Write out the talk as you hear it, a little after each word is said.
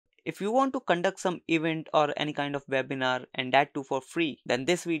if you want to conduct some event or any kind of webinar and that too for free, then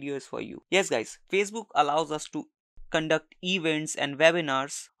this video is for you. Yes guys, Facebook allows us to conduct events and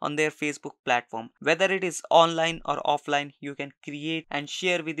webinars on their Facebook platform. Whether it is online or offline, you can create and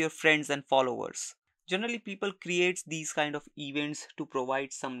share with your friends and followers. Generally, people create these kind of events to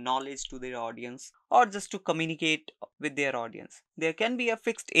provide some knowledge to their audience or just to communicate with their audience. There can be a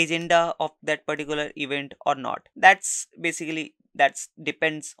fixed agenda of that particular event or not. That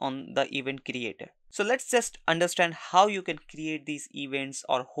depends on the event creator. So let's just understand how you can create these events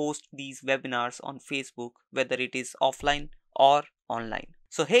or host these webinars on Facebook, whether it is offline or online.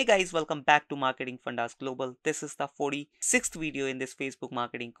 So hey guys, welcome back to Marketing Fundas Global. This is the 46th video in this Facebook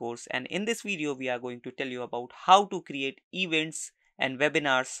marketing course, and in this video we are going to tell you about how to create events and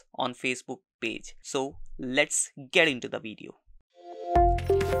webinars on Facebook page. So let's get into the video.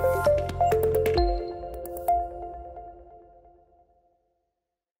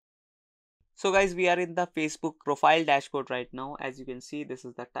 So guys, we are in the Facebook profile dashboard right now. As you can see, this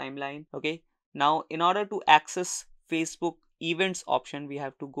is the timeline. Okay, now in order to access Facebook events option, we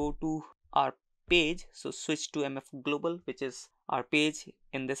have to go to our page. So switch to MF Global, which is our page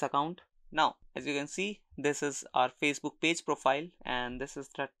in this account. Now as you can see, this is our Facebook page profile and this is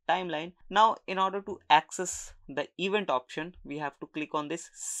the timeline. Now in order to access the event option, we have to click on this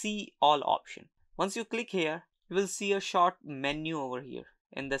see all option. Once you click here, you will see a short menu over here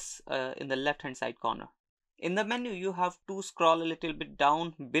in this in the left hand side corner. In the menu, you have to scroll a little bit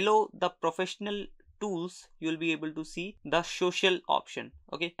down. Below the professional tools, you will be able to see the social option.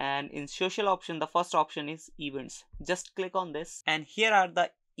 Okay, and in social option, the first option is events. Just click on this and here are the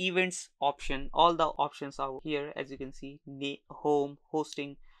events option. All the options are here, as you can see: home,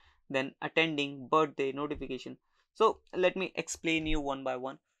 hosting, then attending, birthday, notification. So let me explain you one by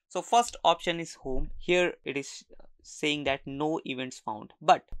one. So first option is home. Here it is saying that no events found,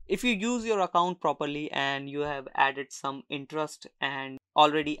 but if you use your account properly and you have added some interest and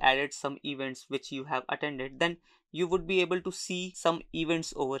already added some events which you have attended, then you would be able to see some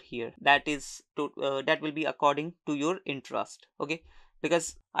events over here. That will be according to your interest. Okay,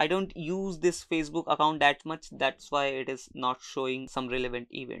 because I don't use this Facebook account that much, that's why it is not showing some relevant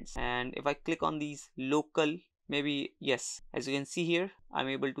events. And if I click on these local, maybe, yes, as you can see here, I'm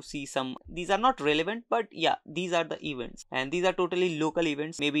able to see some. These are not relevant, but yeah, these are the events and these are totally local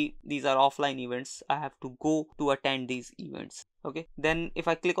events. Maybe these are offline events. I have to go to attend these events. Okay, then if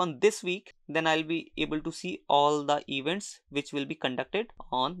I click on this week, then I'll be able to see all the events which will be conducted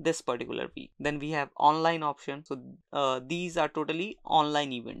on this particular week. Then we have online option. So these are totally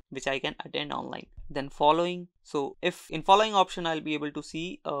online events which I can attend online. Then following. So if in following option, I'll be able to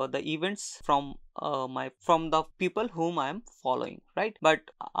see the events from the people whom I am following, right?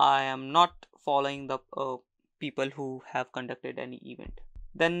 But I am not following the people who have conducted any event.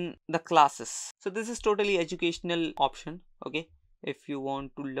 Then the classes. So this is totally educational option. Okay, if you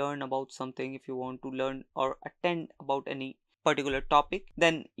want to learn about something, if you want to learn or attend about any particular topic,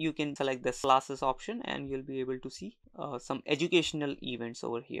 then you can select this classes option and you'll be able to see some educational events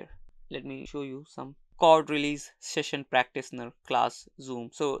over here. Let me show you some code release session practitioner class Zoom.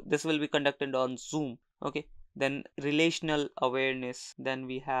 So this will be conducted on Zoom. Okay, then relational awareness. Then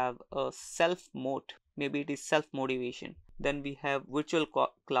we have a self mote, maybe it is self motivation. Then we have virtual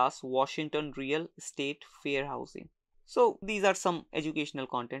class Washington real estate fair housing. So these are some educational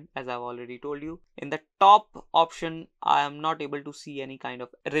content, as I've already told you. In the top option, I am not able to see any kind of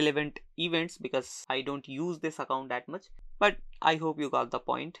relevant events because I don't use this account that much. But I hope you got the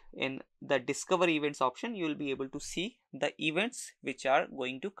point. In the discover events option, you will be able to see the events which are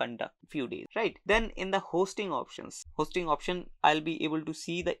going to conduct few days, right? Then in the hosting option, I'll be able to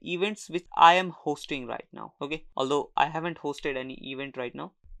see the events which I am hosting right now. Okay, although I haven't hosted any event right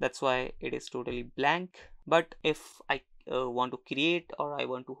now, that's why it is totally blank. But if I want to create or I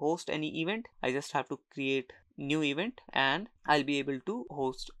want to host any event, I just have to create new event and I'll be able to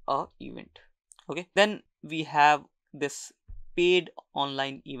host a event. Okay, then we have this paid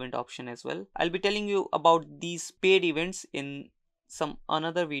online event option as well. I'll be telling you about these paid events in some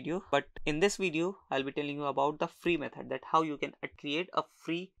another video, but in this video I'll be telling you about the free method, that how you can create a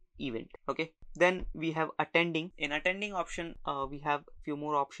free event. Okay, then we have attending. In attending option, we have few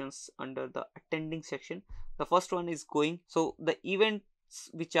more options under the attending section. The first one is going. So the events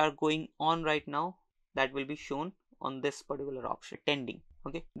which are going on right now, that will be shown on this particular option, attending.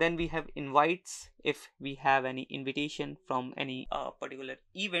 Okay, then we have invites. If we have any invitation from any particular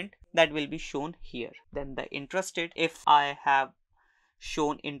event, that will be shown here. Then the interested, if I have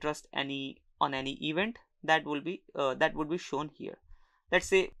shown interest on any event, that would be shown here. Let's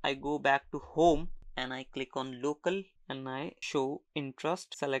say I go back to home and I click on local and I show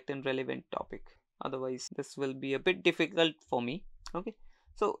interest, select an relevant topic. Otherwise this will be a bit difficult for me. Okay,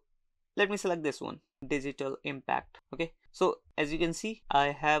 so let me select this one, digital impact. Okay, so as you can see, I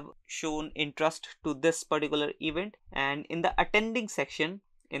have shown interest to this particular event, and in the attending section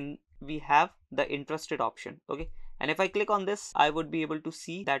we have the interested option. Okay, and if I click on this, I would be able to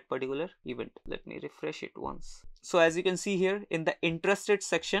see that particular event. Let me refresh it once. So as you can see here in the interested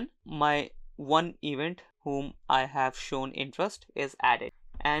section, my one event whom I have shown interest is added,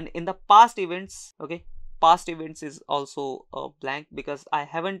 and in the past events, okay, past events is also blank because I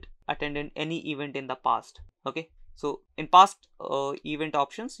haven't attended any event in the past. Okay, so in past event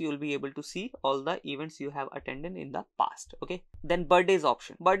options, you will be able to see all the events you have attended in the past. Okay, then birthdays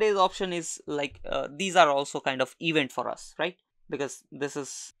option. Birthdays option is like these are also kind of event for us, right? Because this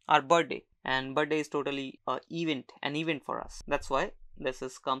is our birthday, and birthday is totally an event for us. That's why this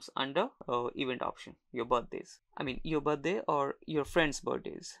is comes under event option. Your birthdays, I mean your birthday or your friends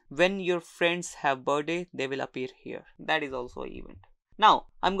birthdays, when your friends have birthday, they will appear here. That is also an event. Now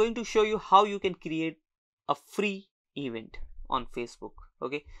I'm going to show you how you can create a free event on Facebook.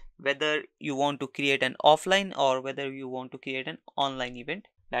 Okay, whether you want to create an offline or whether you want to create an online event,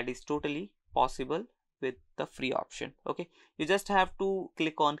 that is totally possible with the free option. Okay, you just have to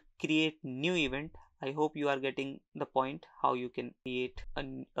click on create new event. I hope you are getting the point how you can create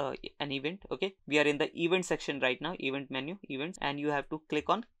an event. Okay, we are in the event section right now, event menu, events, and you have to click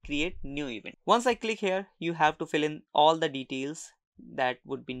on create new event. Once I click here, you have to fill in all the details that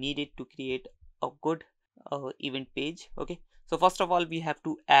would be needed to create a good event page. Okay, so first of all, we have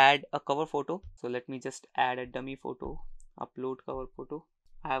to add a cover photo. So let me just add a dummy photo, upload cover photo.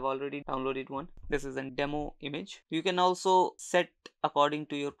 I have already downloaded one. This is a demo image. You can also set according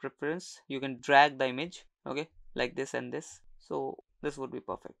to your preference. You can drag the image, okay, like this and this. So this would be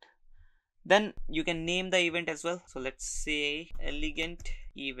perfect. Then you can name the event as well. So let's say elegant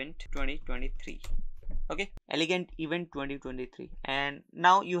event 2023. Okay, elegant event 2023, and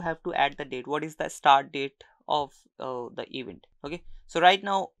now you have to add the date. What is the start date of the event? Okay, so right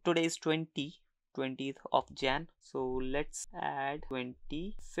now today is 20th of Jan, so let's add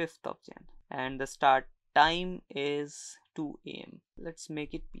 25th of Jan, and the start time is 2 a.m. Let's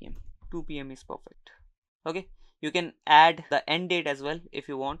make it p.m. 2 p.m. is perfect. Okay, you can add the end date as well if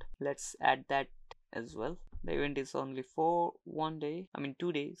you want. Let's add that as well. The event is only for 1 day, I mean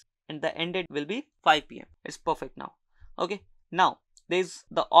 2 days, and the end date will be 5 p.m. It's perfect now. Okay, now there's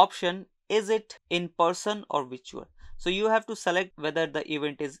the option, is it in person or virtual? So you have to select whether the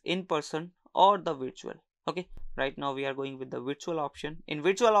event is in person or the virtual. Okay, right now we are going with the virtual option. In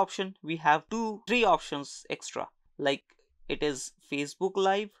virtual option, we have three options extra, like it is Facebook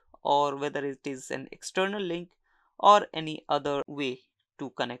Live, or whether it is an external link, or any other way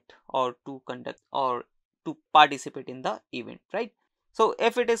to connect or to conduct or to participate in the event, right? So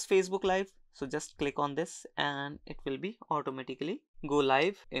if it is Facebook Live, so just click on this and it will be automatically go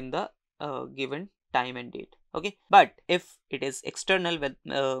live in the given time and date. Okay, but if it is external, with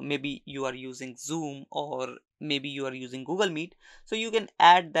maybe you are using Zoom or maybe you are using Google Meet, so you can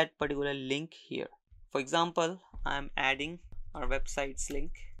add that particular link here. For example, I'm adding our website's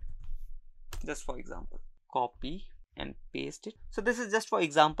link, just for example, copy and paste it. So this is just for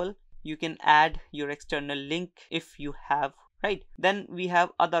example. You can add your external link if you have, right? Then we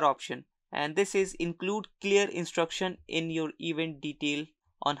have other option, and this is include clear instruction in your event detail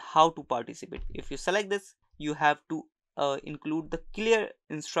on how to participate. If you select this, you have to include the clear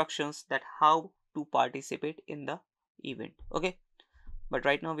instructions that how to participate in the event. Okay, but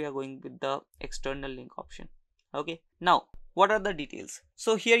right now we are going with the external link option. Okay, now what are the details?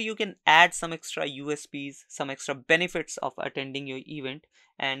 So here you can add some extra USPs, some extra benefits of attending your event,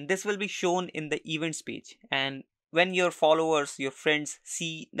 and this will be shown in the events page. And when your followers, your friends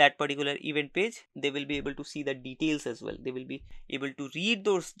see that particular event page, they will be able to see the details as well. They will be able to read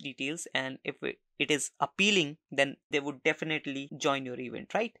those details, and if it is appealing, then they would definitely join your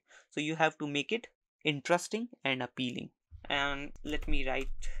event, right? So you have to make it interesting and appealing. And let me write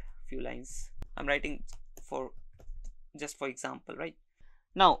a few lines. I'm writing for just for example, right?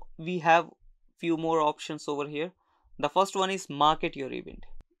 Now we have few more options over here. The first one is market your event.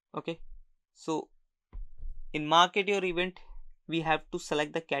 Okay, so in market your event, we have to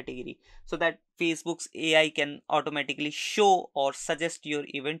select the category so that Facebook's AI can automatically show or suggest your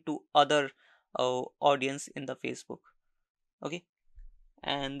event to other audience in the Facebook. Okay,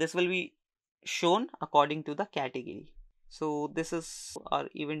 and this will be shown according to the category. So this is our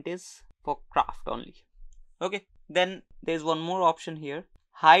event is for craft only. Okay, then there's one more option here,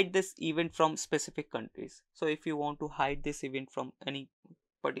 hide this event from specific countries. So if you want to hide this event from any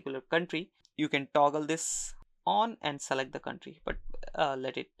particular country, you can toggle this on and select the country, but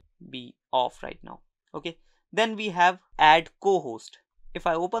let it be off right now. Okay, then we have add co-host. If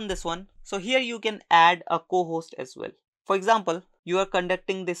I open this one, so here you can add a co-host as well. For example, you are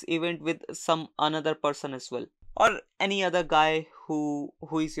conducting this event with some another person as well, or any other guy who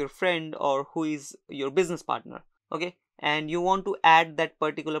is your friend or who is your business partner. Okay, and you want to add that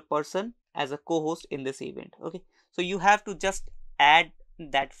particular person as a co-host in this event. Okay, so you have to just add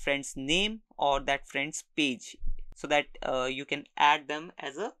that friend's name or that friend's page, so that you can add them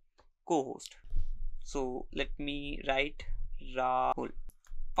as a co-host. So let me write Rahul,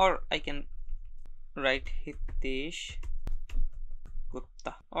 or I can write Hitesh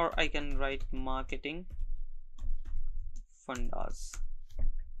Gupta, or I can write marketing Fundas.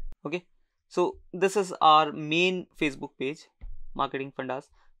 Okay, so this is our main Facebook page, marketing Fundas.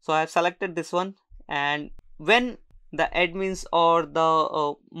 So I have selected this one, and when the admins or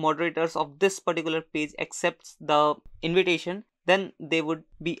the moderators of this particular page accepts the invitation, then they would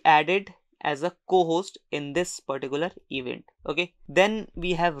be added as a co-host in this particular event. Okay, then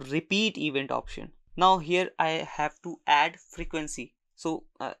we have repeat event option. Now here I have to add frequency. So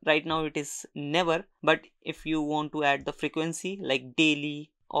right now it is never, but if you want to add the frequency like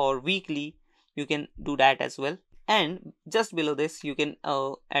daily or weekly, you can do that as well. And just below this you can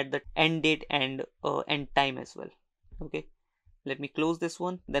add the end date and end time as well. Okay, let me close this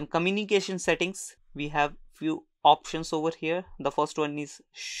one. Then communication settings, we have few options over here. The first one is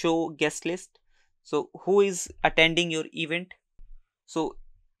show guest list. So who is attending your event? So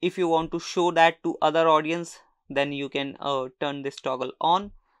if you want to show that to other audience, then you can turn this toggle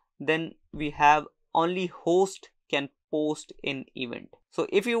on. Then we have only host can post in event. So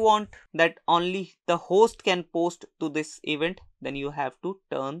if you want that only the host can post to this event, then you have to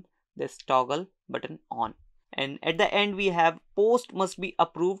turn this toggle button on. And at the end we have post must be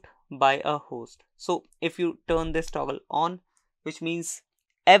approved by a host. So if you turn this toggle on, which means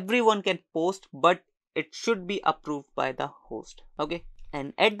everyone can post, but it should be approved by the host. Okay,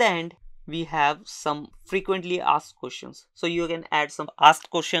 and at the end we have some frequently asked questions. So you can add some asked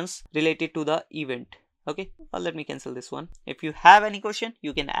questions related to the event. Okay, well, let me cancel this one. If you have any question,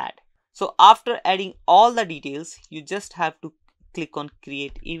 you can add. So after adding all the details, you just have to click on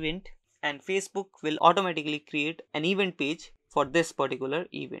create event, and Facebook will automatically create an event page for this particular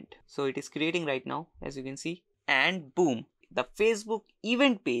event. So it is creating right now, as you can see, and boom, the Facebook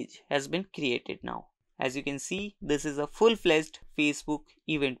event page has been created now. As you can see, this is a full-fledged Facebook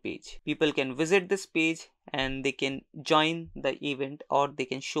event page. People can visit this page and they can join the event, or they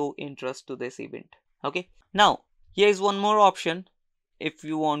can show interest to this event. Okay, now here is one more option. If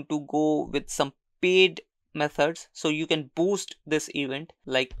you want to go with some paid methods, so you can boost this event,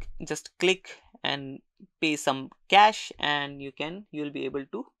 like just click and pay some cash, and you'll be able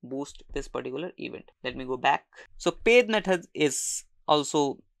to boost this particular event. Let me go back. So paid method is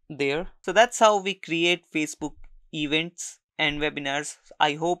also there. So that's how we create Facebook events and webinars.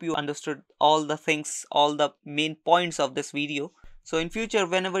 I hope you understood all the things, all the main points of this video. So in future,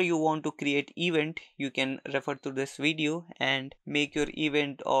 whenever you want to create event, you can refer to this video and make your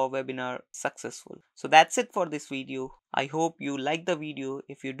event or webinar successful. So that's it for this video. I hope you like the video.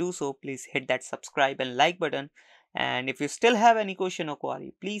 If you do so, please hit that subscribe and like button. And if you still have any question or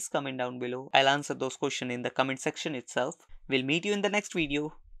query, please comment down below. I'll answer those questions in the comment section itself. We'll meet you in the next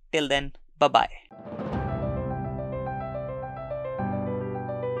video. Till then, bye bye.